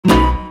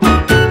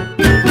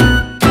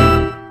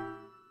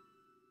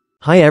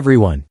Hi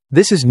everyone,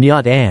 this is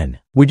Nyat An.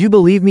 Would you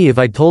believe me if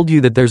I told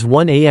you that there's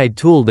one AI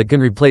tool that can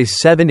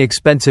replace 7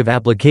 expensive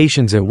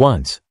applications at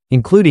once,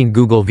 including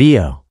Google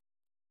VO,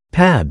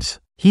 Pabs,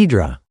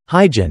 Hydra,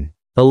 Hygen,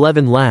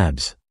 11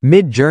 Labs,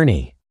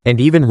 Mid-Journey, and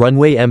even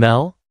Runway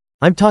ML?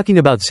 I'm talking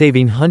about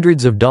saving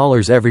hundreds of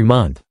dollars every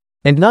month.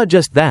 And not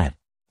just that,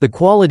 the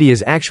quality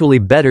is actually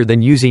better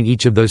than using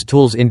each of those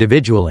tools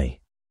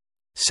individually.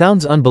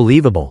 Sounds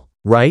unbelievable,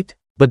 right?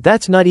 But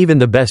that's not even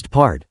the best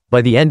part.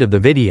 By the end of the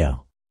video,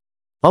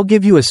 I'll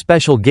give you a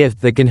special gift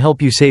that can help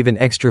you save an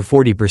extra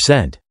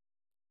 40%.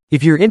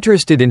 If you're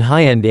interested in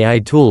high-end AI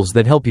tools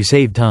that help you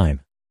save time,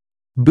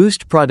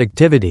 boost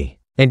productivity,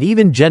 and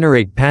even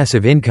generate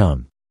passive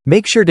income,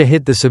 make sure to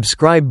hit the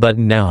subscribe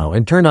button now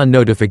and turn on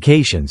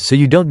notifications so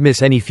you don't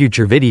miss any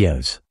future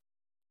videos.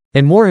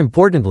 And more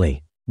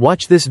importantly,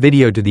 watch this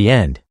video to the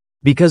end,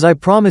 because I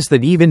promise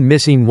that even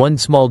missing one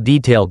small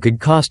detail could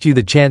cost you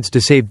the chance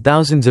to save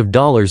thousands of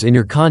dollars in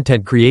your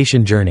content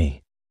creation journey.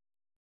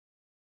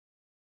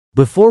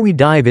 Before we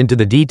dive into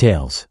the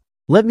details,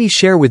 let me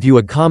share with you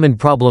a common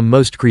problem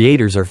most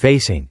creators are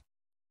facing.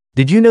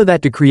 Did you know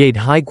that to create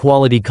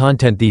high-quality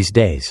content these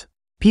days,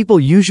 people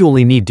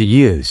usually need to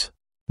use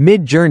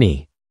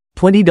Mid-Journey,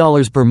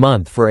 $20 per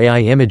month for AI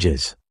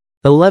images,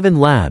 11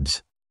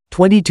 Labs,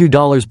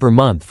 $22 per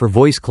month for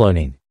voice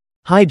cloning,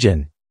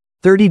 Hygen,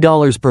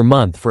 $30 per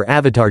month for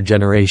avatar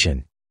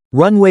generation,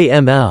 Runway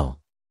ML,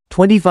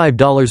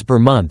 $25 per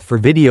month for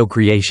video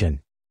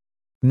creation.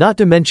 Not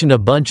to mention a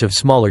bunch of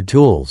smaller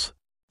tools.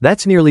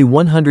 That's nearly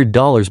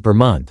 $100 per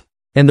month.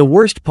 And the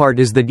worst part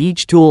is that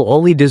each tool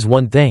only does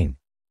one thing.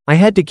 I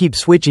had to keep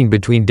switching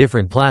between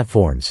different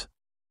platforms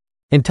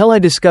until I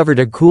discovered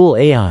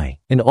Akool AI,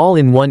 an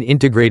all-in-one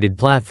integrated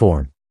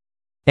platform.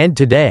 And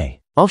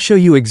today, I'll show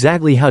you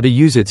exactly how to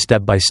use it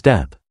step by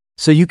step,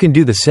 so you can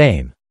do the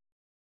same.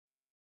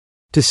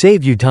 To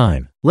save you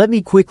time, let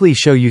me quickly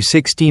show you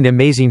 16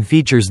 amazing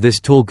features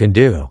this tool can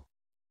do.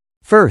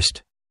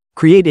 First,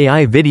 create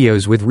AI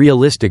videos with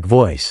realistic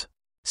voice.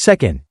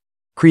 Second,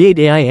 create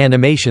AI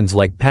animations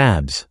like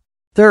Pabs.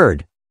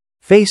 Third,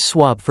 face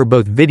swap for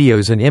both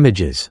videos and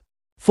images.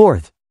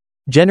 Fourth,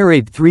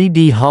 generate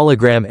 3D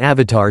hologram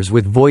avatars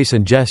with voice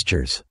and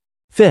gestures.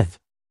 Fifth,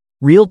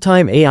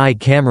 real-time AI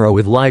camera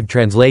with live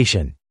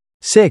translation.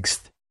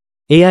 Sixth,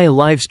 AI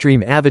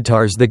livestream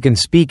avatars that can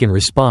speak and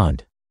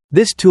respond.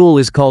 This tool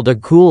is called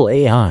Akool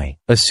AI,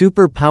 a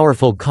super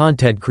powerful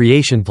content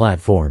creation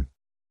platform.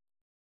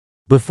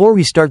 Before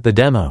we start the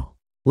demo,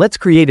 let's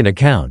create an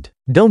account.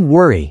 Don't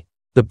worry,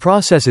 the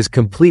process is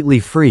completely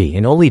free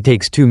and only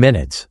takes 2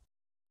 minutes.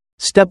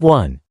 Step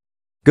 1.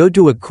 Go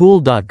to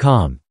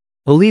akool.com.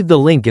 I'll leave the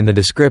link in the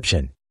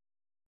description.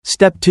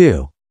 Step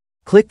 2.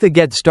 Click the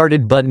Get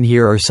Started button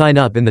here or sign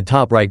up in the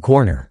top right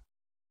corner.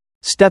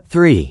 Step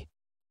 3.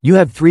 You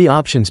have 3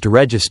 options to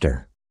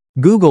register.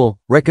 Google,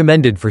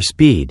 recommended for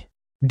speed.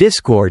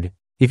 Discord,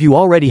 if you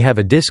already have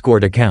a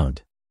Discord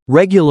account.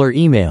 Regular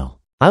email.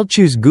 I'll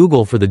choose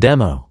Google for the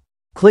demo.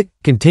 Click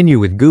Continue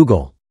with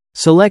Google.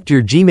 Select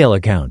your Gmail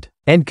account,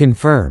 and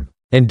confirm.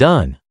 And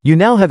done. You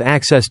now have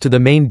access to the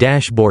main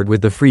dashboard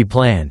with the free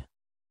plan.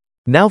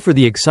 Now for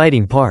the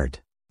exciting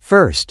part.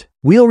 First,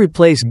 we'll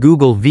replace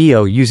Google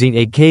VO using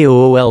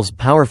Akool's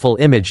powerful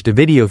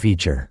image-to-video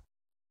feature.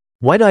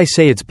 Why do I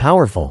say it's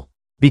powerful?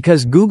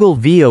 Because Google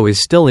VO is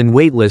still in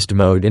waitlist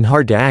mode and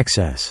hard to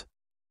access.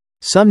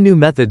 Some new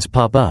methods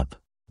pop up,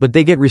 but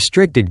they get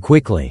restricted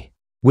quickly.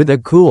 With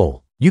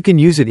Akool, you can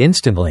use it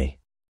instantly.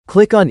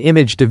 Click on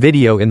Image to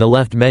Video in the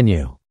left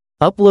menu.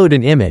 Upload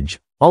an image.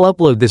 I'll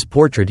upload this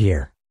portrait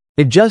here.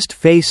 Adjust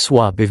face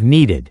swap if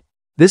needed.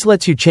 This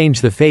lets you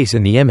change the face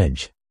in the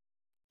image.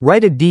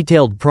 Write a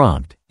detailed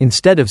prompt,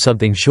 instead of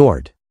something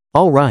short.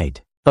 I'll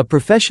write, a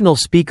professional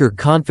speaker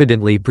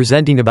confidently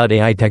presenting about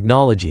AI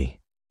technology,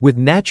 with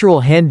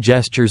natural hand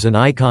gestures and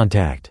eye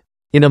contact,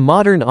 in a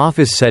modern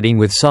office setting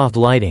with soft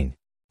lighting.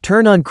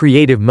 Turn on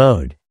creative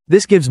mode.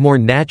 This gives more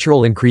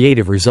natural and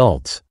creative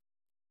results.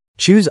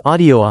 Choose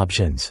audio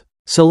options.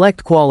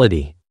 Select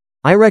quality.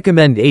 I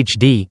recommend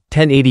HD,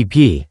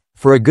 1080p,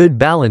 for a good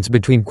balance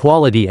between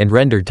quality and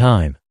render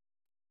time.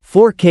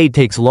 4K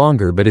takes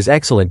longer but is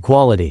excellent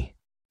quality.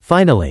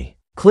 Finally,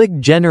 click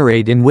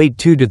Generate and wait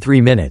 2 to 3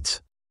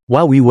 minutes.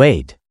 While we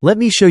wait, let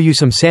me show you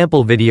some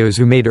sample videos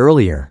we made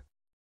earlier.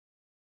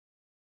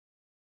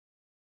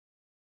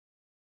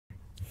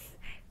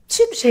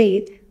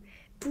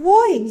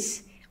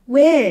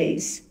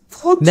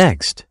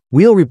 Next,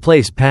 we'll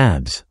replace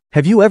Pabs.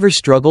 Have you ever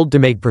struggled to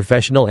make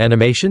professional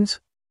animations?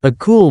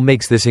 Akool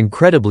makes this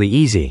incredibly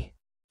easy.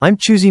 I'm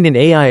choosing an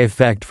AI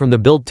effect from the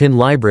built-in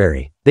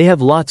library. They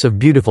have lots of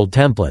beautiful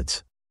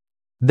templates.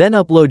 Then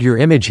upload your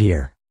image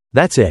here.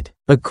 That's it.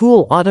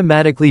 Akool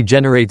automatically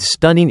generates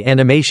stunning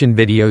animation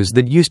videos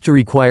that used to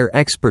require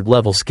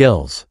expert-level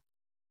skills.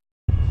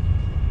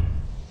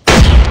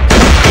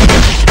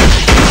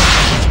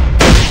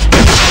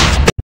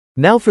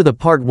 Now for the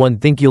part one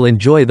think you'll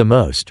enjoy the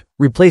most,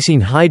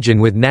 replacing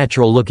Hygen with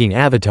natural-looking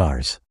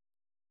avatars.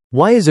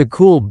 Why is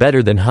Akool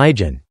better than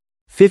Hygen?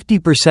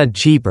 50%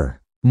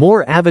 cheaper.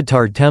 More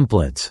avatar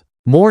templates.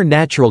 more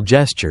natural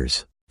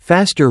gestures,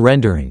 faster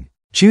rendering.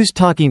 Choose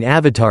talking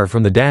avatar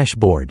from the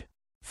dashboard.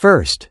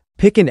 First,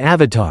 pick an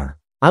avatar.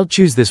 I'll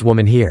choose this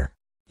woman here.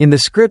 In the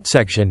script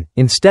section,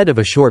 instead of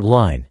a short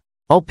line,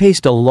 I'll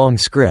paste a long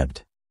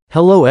script.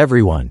 Hello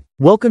everyone.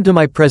 Welcome to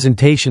my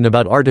presentation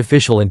about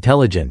artificial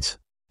intelligence.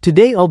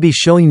 Today I'll be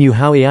showing you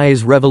how AI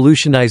is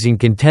revolutionizing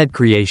content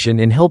creation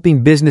and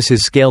helping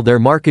businesses scale their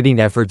marketing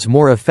efforts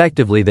more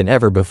effectively than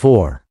ever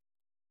before.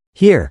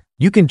 Here,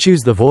 you can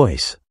choose the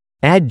voice,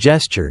 add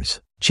gestures,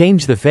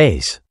 change the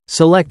face,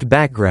 select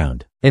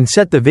background, and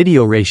set the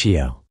video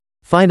ratio.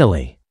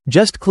 Finally,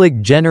 just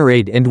click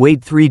Generate and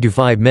wait 3 to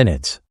 5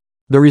 minutes.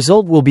 The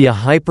result will be a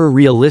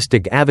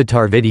hyper-realistic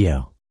avatar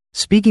video,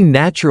 speaking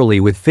naturally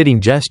with fitting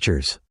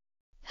gestures.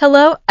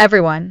 Hello,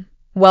 everyone.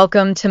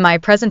 Welcome to my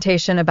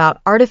presentation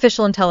about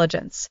artificial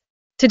intelligence.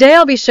 Today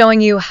I'll be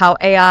showing you how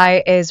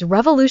AI is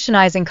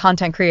revolutionizing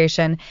content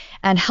creation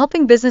and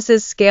helping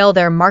businesses scale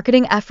their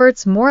marketing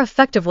efforts more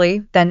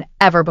effectively than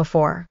ever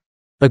before.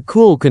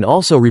 Akool can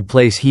also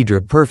replace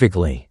Hydra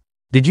perfectly.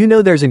 Did you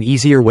know there's an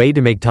easier way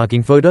to make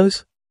talking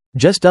photos?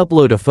 Just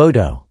upload a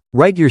photo,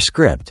 write your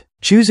script,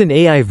 choose an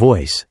AI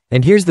voice,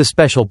 and here's the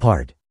special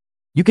part.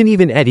 You can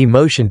even add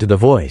emotion to the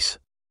voice.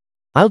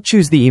 I'll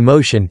choose the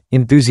emotion,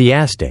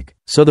 enthusiastic,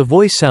 so the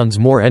voice sounds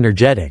more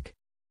energetic.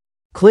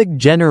 Click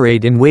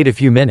Generate and wait a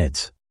few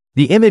minutes.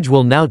 The image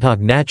will now talk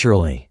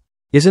naturally.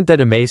 Isn't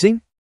that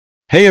amazing?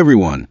 Hey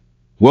everyone,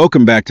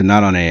 welcome back to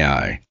Not on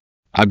AI.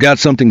 I've got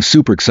something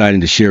super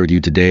exciting to share with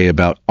you today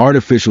about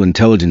artificial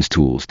intelligence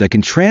tools that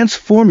can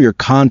transform your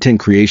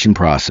content creation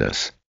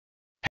process.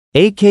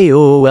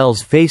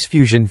 Akool's face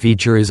fusion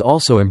feature is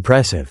also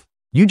impressive.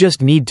 You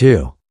just need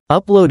to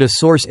upload a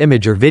source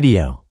image or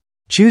video.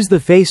 Choose the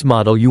face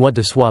model you want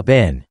to swap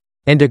in,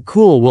 and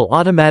Akool will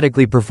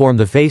automatically perform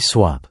the face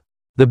swap.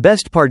 The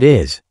best part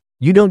is,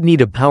 you don't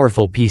need a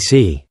powerful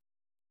PC.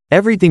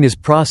 Everything is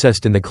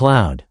processed in the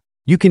cloud.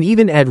 You can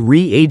even add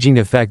re-aging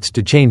effects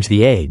to change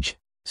the age.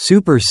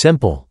 Super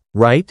simple,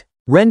 right?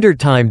 Render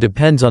time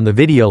depends on the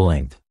video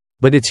length,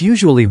 but it's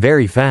usually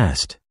very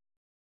fast.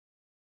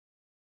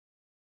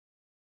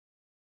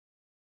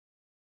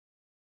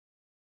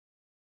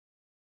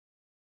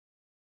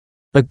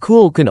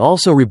 Akool can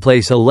also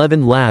replace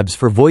 11 labs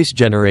for voice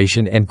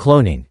generation and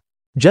cloning.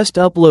 Just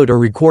upload or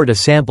record a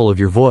sample of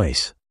your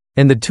voice,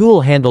 and the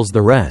tool handles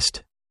the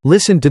rest.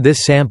 Listen to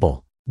this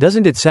sample.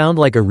 Doesn't it sound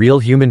like a real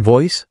human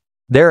voice?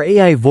 Their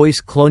AI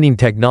voice cloning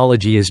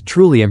technology is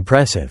truly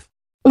impressive.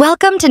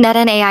 Welcome to Net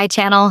on AI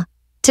channel.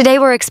 Today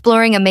we're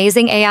exploring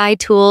amazing AI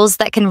tools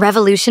that can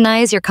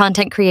revolutionize your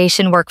content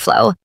creation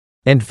workflow.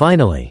 And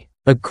finally,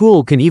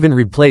 Akool can even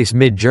replace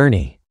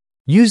Mid-Journey.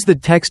 Use the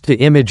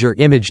text-to-image or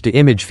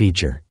image-to-image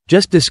feature.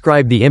 Just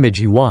describe the image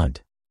you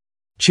want.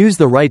 Choose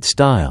the right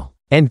style,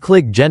 and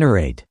click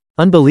Generate.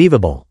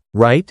 Unbelievable,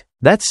 right?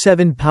 That's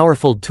 7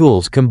 powerful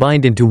tools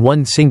combined into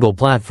one single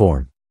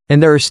platform.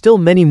 And there are still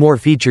many more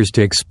features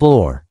to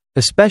explore,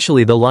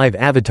 especially the live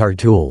avatar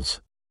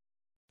tools.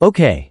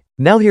 Okay,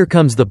 now here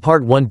comes the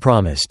part 1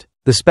 promised,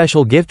 the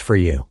special gift for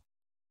you.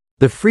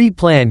 The free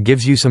plan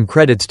gives you some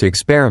credits to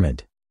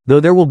experiment, though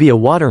there will be a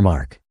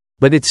watermark.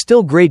 But it's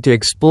still great to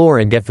explore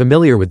and get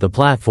familiar with the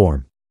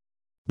platform.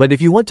 But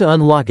if you want to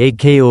unlock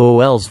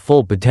Akool's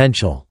full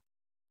potential,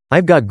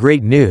 I've got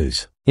great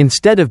news.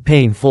 Instead of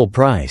paying full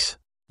price,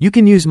 you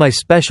can use my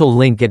special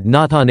link at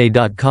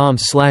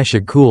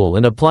notona.com/Akool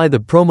and apply the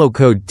promo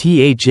code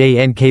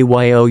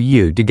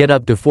THANKYOU to get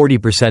up to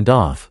 40%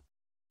 off.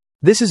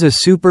 This is a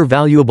super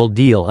valuable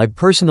deal I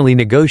personally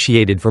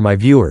negotiated for my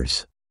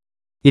viewers.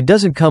 It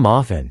doesn't come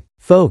often,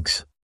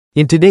 folks.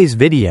 In today's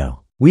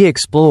video, we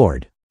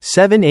explored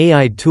 7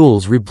 AI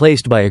tools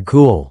replaced by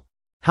Akool,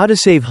 how to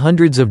save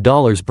hundreds of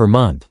dollars per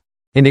month,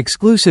 an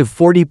exclusive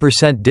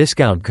 40%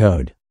 discount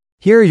code.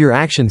 Here are your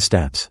action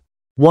steps.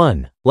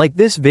 1. Like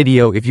this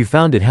video if you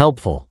found it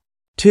helpful.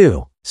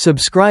 2.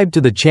 Subscribe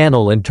to the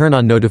channel and turn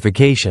on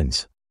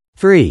notifications.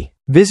 3.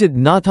 Visit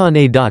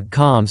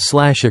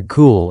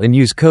notona.com/Akool and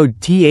use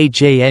code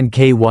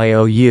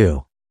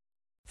THANKYOU.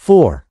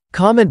 4.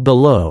 Comment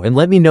below and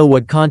let me know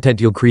what content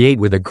you'll create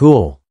with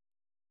Akool.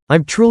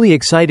 I'm truly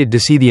excited to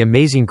see the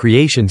amazing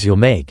creations you'll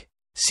make.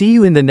 See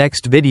you in the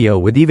next video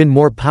with even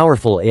more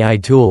powerful AI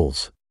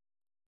tools.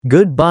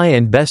 Goodbye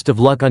and best of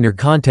luck on your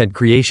content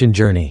creation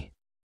journey.